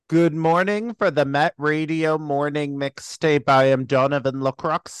Good morning for the Met Radio Morning Mixtape. I am Donovan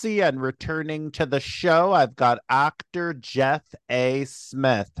Lacroxi, and returning to the show, I've got actor Jeff A.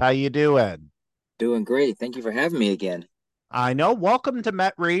 Smith. How you doing? Doing great. Thank you for having me again. I know. Welcome to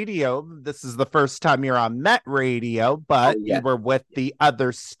Met Radio. This is the first time you're on Met Radio, Oh but you yeah. were with the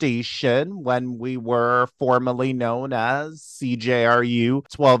other station when we were formerly known as CJRU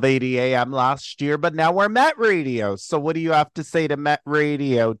 1280 AM last year, but now we're Met Radio. So what do you have to say to Met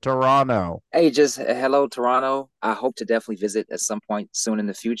Radio Toronto? Hey, just hello, Toronto. I hope to definitely visit at some point soon in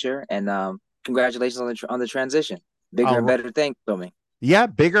the future. And congratulations on the transition. Bigger and Oh, better things filming. yeah,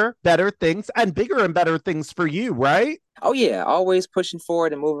 bigger, better things, and bigger and better things for you, right? Oh yeah, always pushing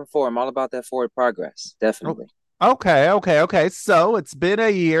forward and moving forward. I'm all about that forward progress. Oh, Definitely. okay. So it's been a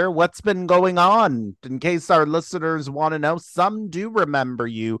year. What's been going on? In case our listeners want to know, some do remember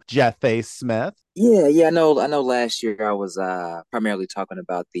you, Jeff A. Smith. Yeah. I know last year I was primarily talking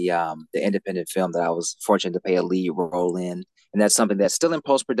about the independent film that I was fortunate to play a lead role in. And that's something that's still in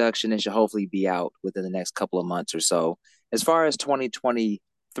post production and should hopefully be out within the next couple of months or so. As far as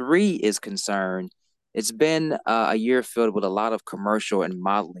 2023 is concerned, it's been a year filled with a lot of commercial and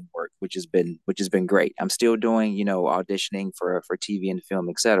modeling work, which has been great. I'm still doing, auditioning for TV and film,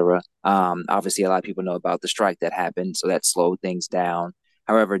 etc. Obviously, a lot of people know about the strike that happened, so that slowed things down.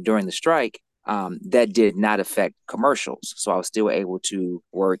 However, during the strike, that did not affect commercials. So I was still able to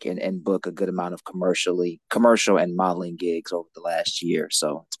work and book a good amount of commercial and modeling gigs over the last year.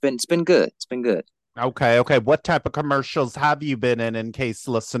 So it's been good. It's been good. Okay. What type of commercials have you been in case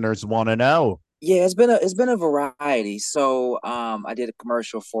listeners want to know? Yeah, it's been a variety. So I did a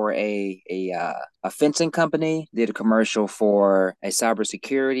commercial for a fencing company, did a commercial for a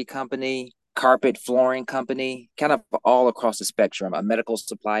cybersecurity company, carpet flooring company, kind of all across the spectrum, a medical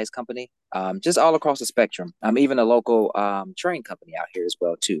supplies company, just all across the spectrum. Even a local train company out here as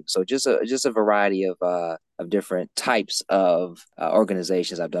well too. So just a variety of different types of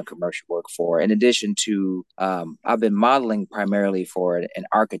organizations I've done commercial work for. In addition to, I've been modeling primarily for an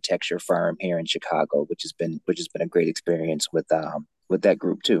architecture firm here in Chicago, which has been a great experience with that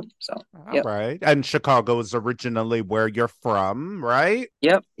group too. So, All yep. right. And Chicago is originally where you're from, right?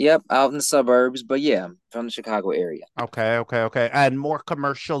 Yep, out in the suburbs, but yeah, from the Chicago area. Okay. And more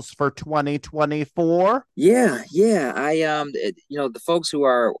commercials for 2024? Yeah. The folks who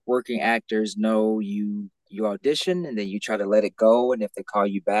are working actors know you audition and then you try to let it go, and if they call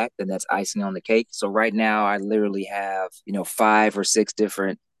you back, then that's icing on the cake. So right now, I literally have five or six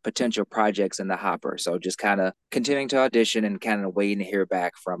different potential projects in the hopper. So just kind of continuing to audition and kind of waiting to hear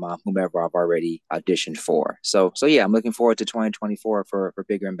back from whomever I've already auditioned for. So yeah, I'm looking forward to 2024 for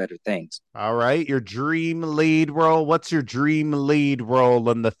bigger and better things. All right. Your dream lead role. What's your dream lead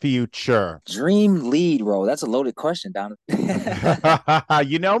role in the future? Dream lead role. That's a loaded question, Donna.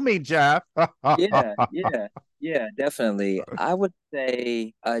 You know me, Jeff. Yeah, definitely. I would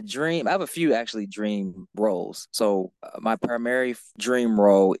say a dream. I have a few actually dream roles. So my primary dream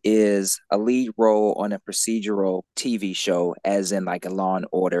role is a lead role on a procedural TV show, as in like a Law and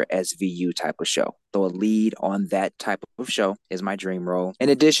Order SVU type of show. So a lead on that type of show is my dream role. In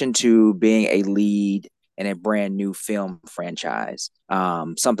addition to being a lead in a brand new film franchise,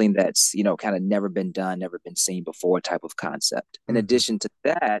 something that's kind of never been done, never been seen before type of concept. In Mhm. addition to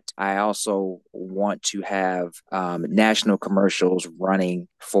that, I also want to have national commercials running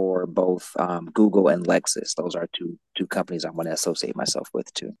for both Google and Lexus. Those are two companies I want to associate myself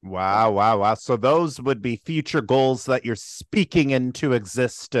with too. Wow. So those would be future goals that you're speaking into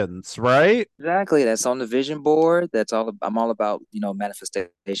existence, right? Exactly. That's on the vision board. I'm all about, manifestation,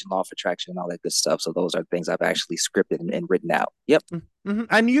 law of attraction, and all that good stuff. So those are things I've actually scripted and written out. Yep. Mhm.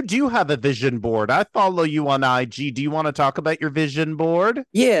 And you do have a vision board. I follow you on IG. Do you want to talk about your vision board?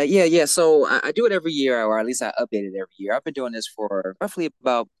 Yeah. So I do it every year, or at least I update it every year. I've been doing this for roughly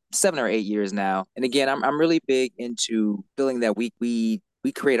about 7 or 8 years now. And again, I'm really big into feeling that we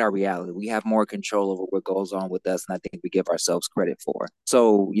create our reality. We have more control over what goes on with us, and I think we give ourselves credit for.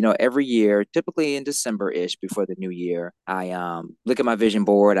 So, every year, typically in December-ish before the new year, I look at my vision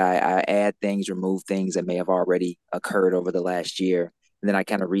board, I add things, remove things that may have already occurred over the last year. And then I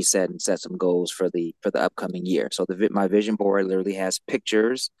kind of reset and set some goals for the upcoming year. So my vision board literally has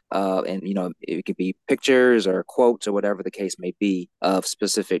pictures, and it could be pictures or quotes or whatever the case may be of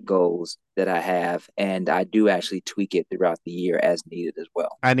specific goals that I have, and I do actually tweak it throughout the year as needed as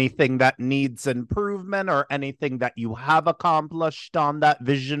well. Anything that needs improvement or anything that you have accomplished on that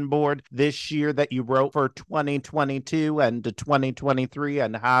vision board this year that you wrote for 2022 and to 2023,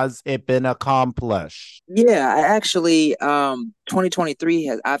 and has it been accomplished? Yeah, I actually 2023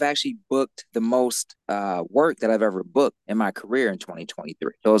 has I've actually booked the most work that I've ever booked in my career in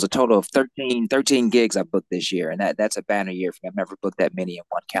 2023. So it was a total of 13 gigs I booked this year. And that's a banner year for me. I've never booked that many in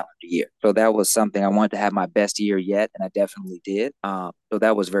one calendar year. So that was something I wanted to have my best year yet. And I definitely did. So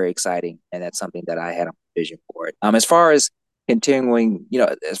that was very exciting. And that's something that I had a vision for it. As far as continuing,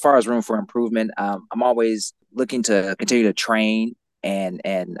 as far as room for improvement, I'm always looking to continue to train and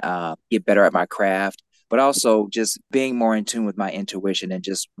get better at my craft, but also just being more in tune with my intuition and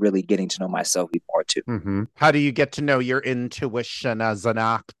just really getting to know myself more too. How do you get to know your intuition as an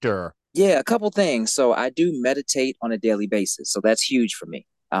actor? Yeah, a couple things. So I do meditate on a daily basis. So that's huge for me.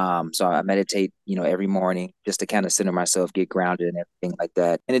 So I meditate, every morning just to kind of center myself, get grounded and everything like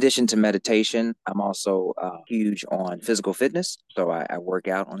that. In addition to meditation, I'm also huge on physical fitness. So I work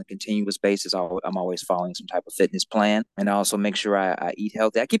out on a continuous basis. I'm always following some type of fitness plan, and I also make sure I eat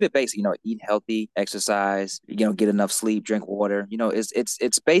healthy. I keep it basic, eat healthy, exercise, get enough sleep, drink water.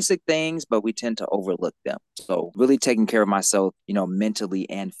 It's basic things, but we tend to overlook them. So really taking care of myself, mentally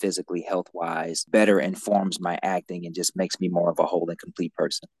and physically, health wise, better informs my acting and just makes me more of a whole and complete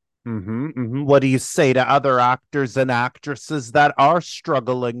person. What do you say to other actors and actresses that are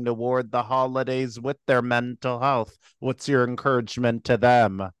struggling toward the holidays with their mental health? What's your encouragement to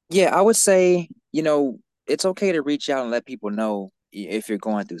them? Yeah, I would say, it's okay to reach out and let people know if you're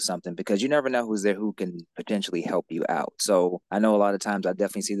going through something, because you never know who's there who can potentially help you out. So I know a lot of times I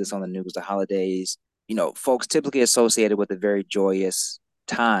definitely see this on the news, the holidays, folks typically associated with a very joyous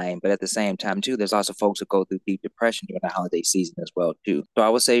time, but at the same time too, there's also folks who go through deep depression during the holiday season as well too. So I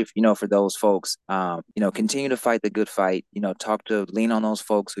would say, for those folks, continue to fight the good fight. Lean on those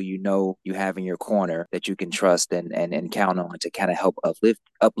folks who you have in your corner that you can trust and count on to kind of help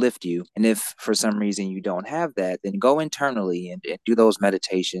uplift you. And if for some reason you don't have that, then go internally and do those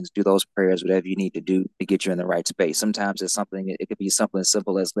meditations, do those prayers, whatever you need to do to get you in the right space. Sometimes it could be something as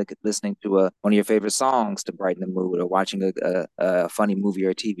simple as listening to one of your favorite songs to brighten the mood, or watching a funny movie or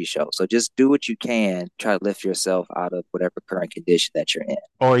a TV show. So just do what you can, try to lift yourself out of whatever current condition that you're in.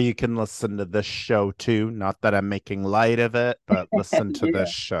 Or you can listen to this show too. Not that I'm making light of it, but listen to this Yeah,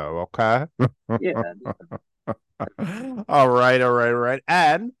 show, okay? yeah. All right, all right, all right.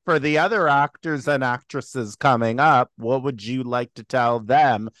 And for the other actors and actresses coming up, what would you like to tell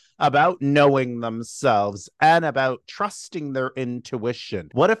them about knowing themselves and about trusting their intuition?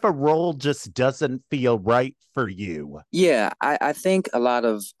 What if a role just doesn't feel right for you? Yeah, I think a lot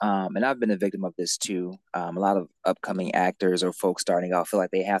of, and I've been a victim of this too. A lot of upcoming actors or folks starting out feel like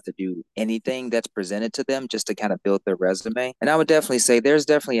they have to do anything that's presented to them just to kind of build their resume. And I would definitely say there's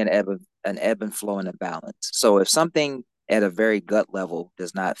definitely an ebb and flow and a balance. So if something at a very gut level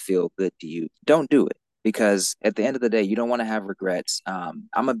does not feel good to you, don't do it. Because at the end of the day, you don't want to have regrets.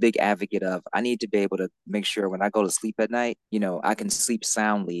 I'm a big advocate of, I need to be able to make sure when I go to sleep at night, I can sleep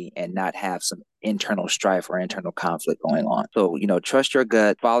soundly and not have some internal strife or internal conflict going on. So, trust your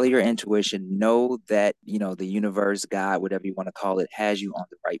gut, follow your intuition, know that, the universe, God, whatever you want to call it, has you on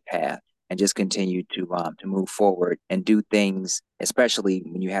the right path, and just continue to move forward and do things, especially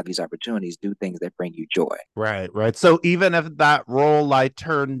when you have these opportunities, do things that bring you joy. Right, right. So even if that role I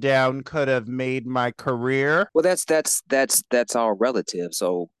turned down could have made my career. Well, that's all relative.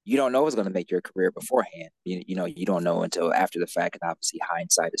 So you don't know what's going to make your career beforehand. You don't know until after the fact, and obviously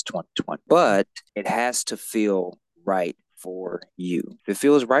hindsight is 2020. But it has to feel right for you. If it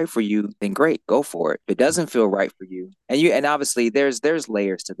feels right for you, then great, go for it. If it doesn't feel right for you, and obviously there's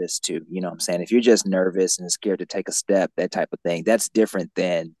layers to this too. You know what I'm saying? If you're just nervous and scared to take a step, that type of thing, that's different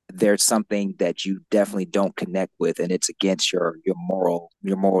than there's something that you definitely don't connect with and it's against your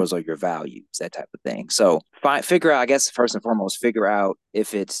morals or your values, that type of thing. So figure out, I guess, first and foremost, figure out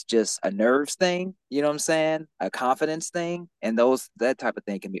if it's just a nerves thing, you know what I'm saying? A confidence thing, and that type of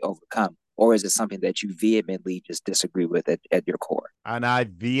thing can be overcome. Or is it something that you vehemently just disagree with at your core?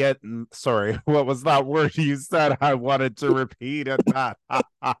 And sorry, what was that word you said? I wanted to repeat it.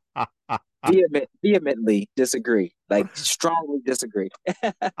 Vehemently disagree, like strongly disagree.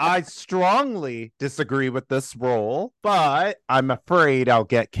 I strongly disagree with this role, but I'm afraid I'll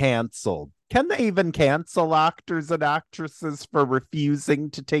get canceled. Can they even cancel actors and actresses for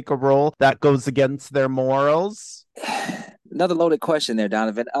refusing to take a role that goes against their morals? Another loaded question there,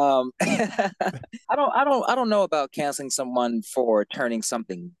 Donovan. I don't know about canceling someone for turning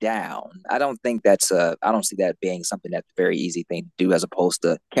something down. I don't see that being something that's a very easy thing to do, as opposed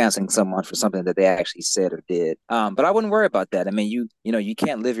to canceling someone for something that they actually said or did. But I wouldn't worry about that. I mean, you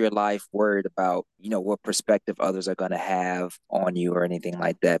can't live your life worried about, what perspective others are going to have on you or anything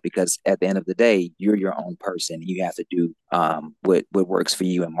like that, because at the end of the day, you're your own person. You have to do what works for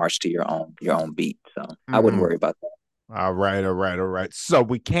you and march to your own beat. So I wouldn't Mm. worry about that. All right, all right, all right. So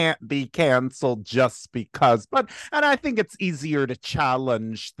we can't be canceled just because, and I think it's easier to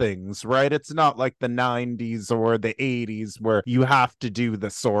challenge things, right? It's not like the 90s or the 80s where you have to do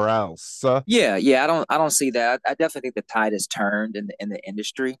this or else. Yeah, yeah, I don't see that. I definitely think the tide has turned in the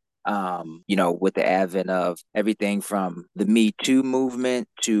industry. With the advent of everything from the Me Too movement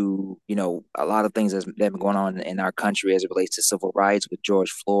to, a lot of things that have been going on in our country as it relates to civil rights with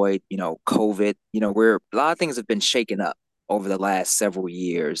George Floyd, COVID, where a lot of things have been shaken up over the last several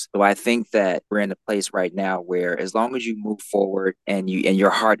years. So I think that we're in a place right now where as long as you move forward and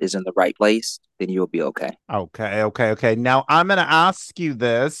your heart is in the right place, then you'll be okay. Okay, okay, okay. Now I'm going to ask you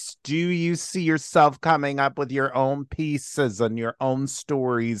this. Do you see yourself coming up with your own pieces and your own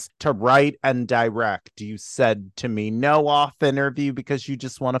stories to write and direct? You said to me no off interview because you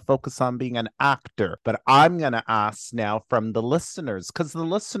just want to focus on being an actor. But I'm going to ask now from the listeners because the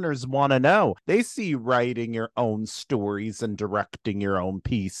listeners want to know. They see you writing your own stories and directing your own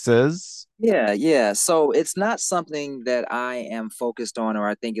pieces. Yeah, yeah. So it's not something that I am focused on or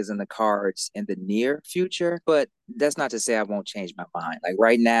I think is in the cards in the near future, but that's not to say I won't change my mind. Like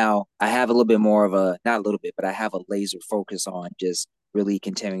right now, I have a little bit more of a, not a little bit, but I have a laser focus on just really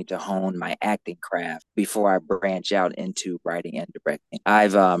continuing to hone my acting craft before I branch out into writing and directing.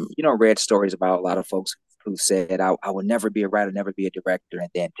 I've, read stories about a lot of folks who said I will never be a writer, never be a director, and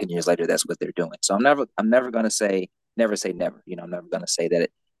then 10 years later, that's what they're doing. So I'm never going to say never. I'm never going to say that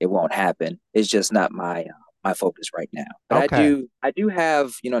it won't happen. It's just not my focus right now. But I Okay. do I do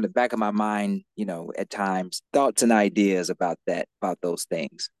have, in the back of my mind, at times thoughts and ideas about those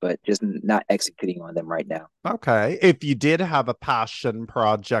things, but just not executing on them right now. Okay. If you did have a passion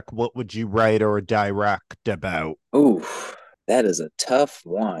project, what would you write or direct about? Ooh, that is a tough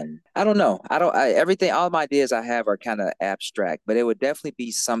one. I don't know. Everything, all my ideas I have are kind of abstract, but it would definitely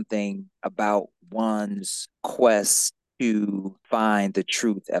be something about one's quest to find the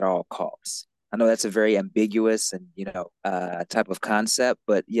truth at all costs. I know that's a very ambiguous and, type of concept,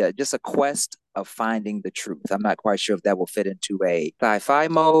 but yeah, just a quest of finding the truth. I'm not quite sure if that will fit into a sci-fi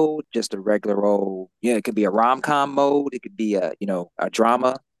mode, just a regular old, it could be a rom-com mode, it could be a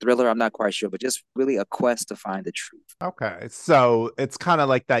drama thriller. I'm not quite sure, but just really a quest to find the truth. Okay, so it's kind of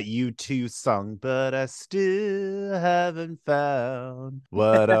like that U2 song, but I still haven't found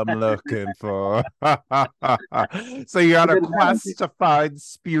what I'm looking for. So you're It's a on a good analogy. quest to find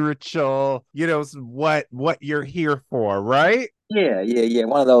spiritual, what you're here for, right? Yeah, yeah, yeah.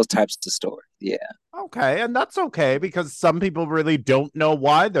 One of those types of stories. Yeah. Okay, and that's okay because some people really don't know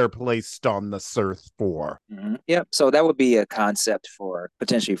why they're placed on this earth for. Yep. So that would be a concept for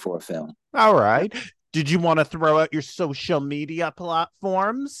potentially for a film. All Yep. right. Did you want to throw out your social media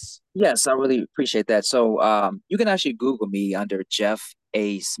platforms? Yes, I really appreciate that. So you can actually Google me under Jeff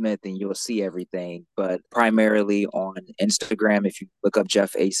A. Smith and you'll see everything, but primarily on Instagram. If you look up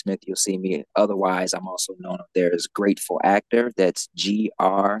Jeff A. Smith, you'll see me. Otherwise, I'm also known there as Grateful Actor. That's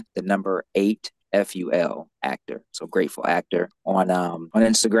GR, the number eight. FUL actor, so grateful actor on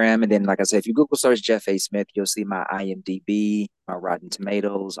Instagram, and then like I said, if you Google search Jeff A. Smith, you'll see my IMDb, my Rotten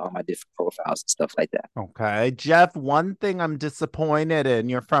Tomatoes, all my different profiles and stuff like that. Okay, Jeff, one thing I'm disappointed in,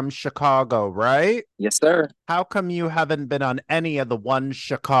 you're from Chicago, right? Yes, sir. How come you haven't been on any of the one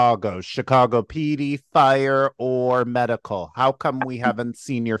Chicago PD, fire, or medical? How come we haven't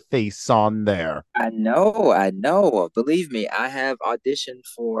seen your face on there? I know, I know. Believe me, I have auditioned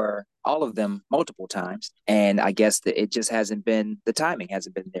for all of them multiple times, and I guess that it just hasn't been the timing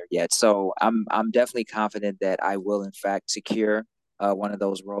hasn't been there yet. So I'm definitely confident that I will in fact secure one of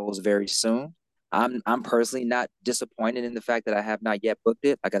those roles very soon. I'm personally not disappointed in the fact that I have not yet booked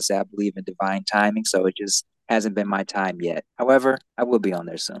it. Like I said, I believe in divine timing, so it just hasn't been my time yet. However, I will be on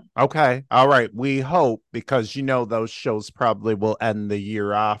there soon. Okay. All right. We hope because those shows probably will end the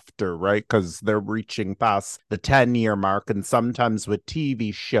year after, right? Because they're reaching past the 10-year mark. And sometimes with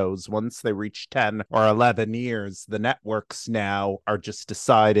TV shows, once they reach 10 or 11 years, the networks now are just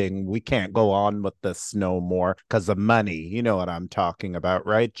deciding we can't go on with this no more because of money. You know what I'm talking about,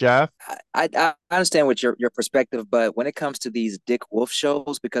 right, Jeff? I understand what your perspective, but when it comes to these Dick Wolf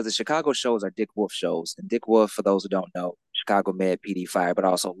shows, because the Chicago shows are Dick Wolf shows, and Dick Wolf, for those who don't know, Chicago Med, PD Fire, but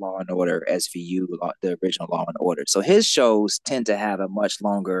also Law and Order, SVU, the original Law and Order. So his shows tend to have a much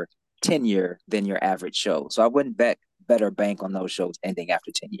longer tenure than your average show. So I wouldn't bet better bank on those shows ending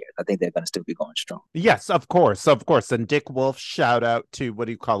after 10 years. I think they're going to still be going strong. Yes, of course, of course. And Dick Wolf, shout out to what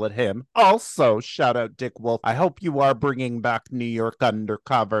do you call it, him. Also, shout out Dick Wolf. I hope you are bringing back New York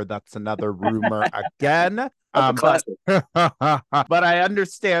Undercover. That's another rumor again. That's a But classic. but I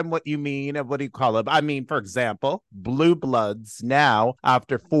understand what you mean. And what do you call it? I mean, for example, Blue Bloods now,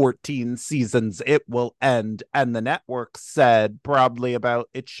 after 14 seasons, it will end. And the network said probably about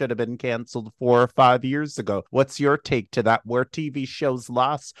it should have been canceled 4 or 5 years ago. What's your take to that? Where TV shows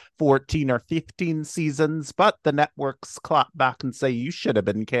last 14 or 15 seasons, but the networks clap back and say you should have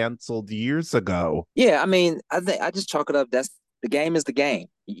been canceled years ago. Yeah, I mean, I think I just chalk it up. That's the game is the game.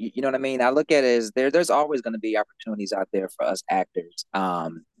 You know what I mean? I look at it as there's always going to be opportunities out there for us actors.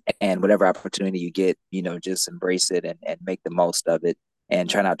 And whatever opportunity you get, just embrace it and make the most of it and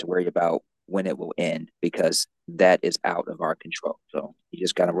try not to worry about when it will end because that is out of our control. So you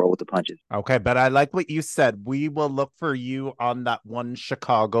just got to roll with the punches. Okay, but I like what you said. We will look for you on that one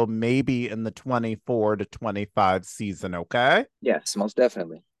Chicago, maybe in the 24 to 25 season, okay? Yes, most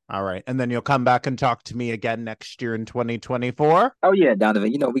definitely. All right. And then you'll come back and talk to me again next year in 2024. Oh yeah, Donovan.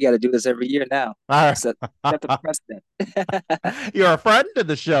 We got to do this every year now. All Set the right. precedent. You're a friend of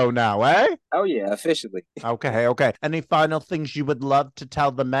the show now, eh? Oh yeah, officially. Okay, okay. Any final things you would love to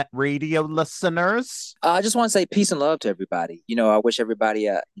tell the Met Radio listeners? I just want to say peace and love to everybody. I wish everybody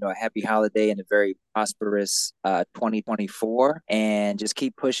a happy holiday and a very prosperous 2024 and just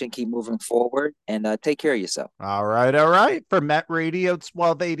keep pushing, keep moving forward and take care of yourself. All right, all right. For Met Radio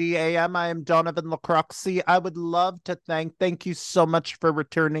 1280 AM, I am Donovan Lacroxi. I would love to thank you so much for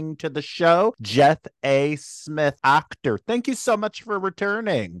returning to the show. JeffASmith, actor. Thank you so much for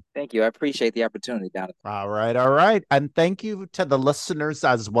returning. Thank you. I appreciate the opportunity, Donovan. All right, all right. And thank you to the listeners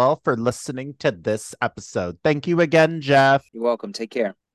as well for listening to this episode. Thank you again, Jeff. You're welcome. Take care.